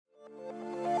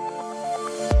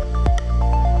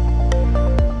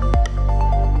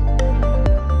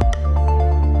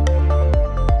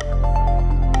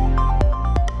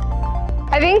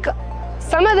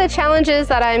challenges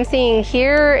that I'm seeing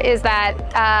here is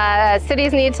that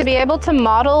cities need to be able to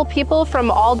model people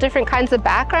from all different kinds of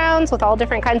backgrounds with all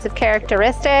different kinds of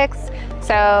characteristics.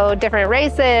 So different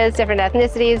races, different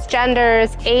ethnicities,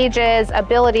 genders, ages,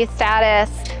 ability status.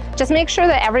 Just make sure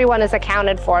that everyone is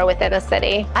accounted for within a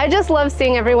city. I just love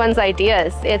seeing everyone's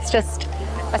ideas. It's just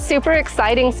a super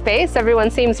exciting space. Everyone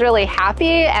seems really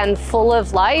happy and full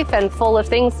of life and full of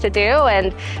things to do.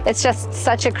 And it's just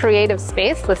such a creative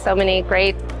space with so many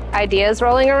great ideas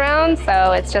rolling around.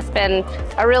 So it's just been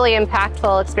a really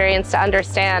impactful experience to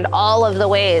understand all of the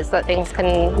ways that things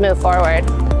can move forward.